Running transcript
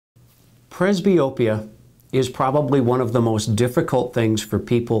Presbyopia is probably one of the most difficult things for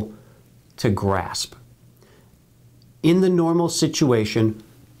people to grasp. In the normal situation,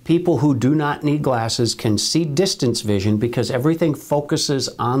 people who do not need glasses can see distance vision because everything focuses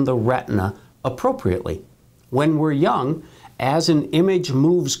on the retina appropriately. When we're young, as an image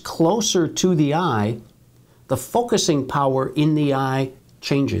moves closer to the eye, the focusing power in the eye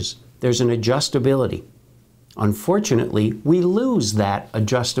changes. There's an adjustability. Unfortunately, we lose that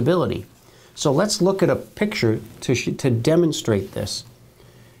adjustability. So let's look at a picture to demonstrate this.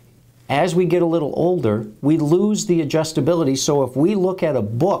 As we get a little older, we lose the adjustability. So if we look at a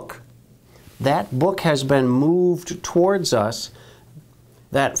book, that book has been moved towards us,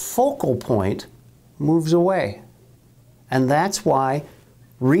 that focal point moves away. And that's why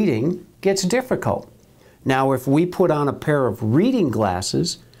reading gets difficult. Now, if we put on a pair of reading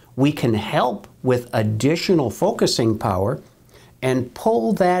glasses, we can help with additional focusing power and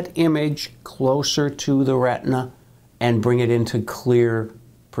pull that image closer to the retina and bring it into clear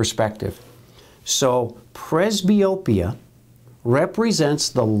perspective. So presbyopia represents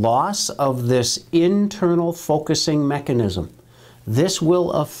the loss of this internal focusing mechanism. This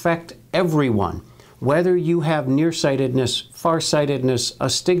will affect everyone, whether you have nearsightedness, farsightedness,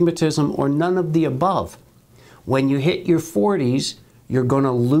 astigmatism, or none of the above. When you hit your 40s, you're going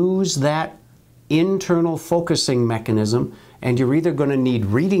to lose that internal focusing mechanism, and you're either going to need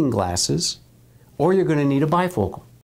reading glasses or you're going to need a bifocal.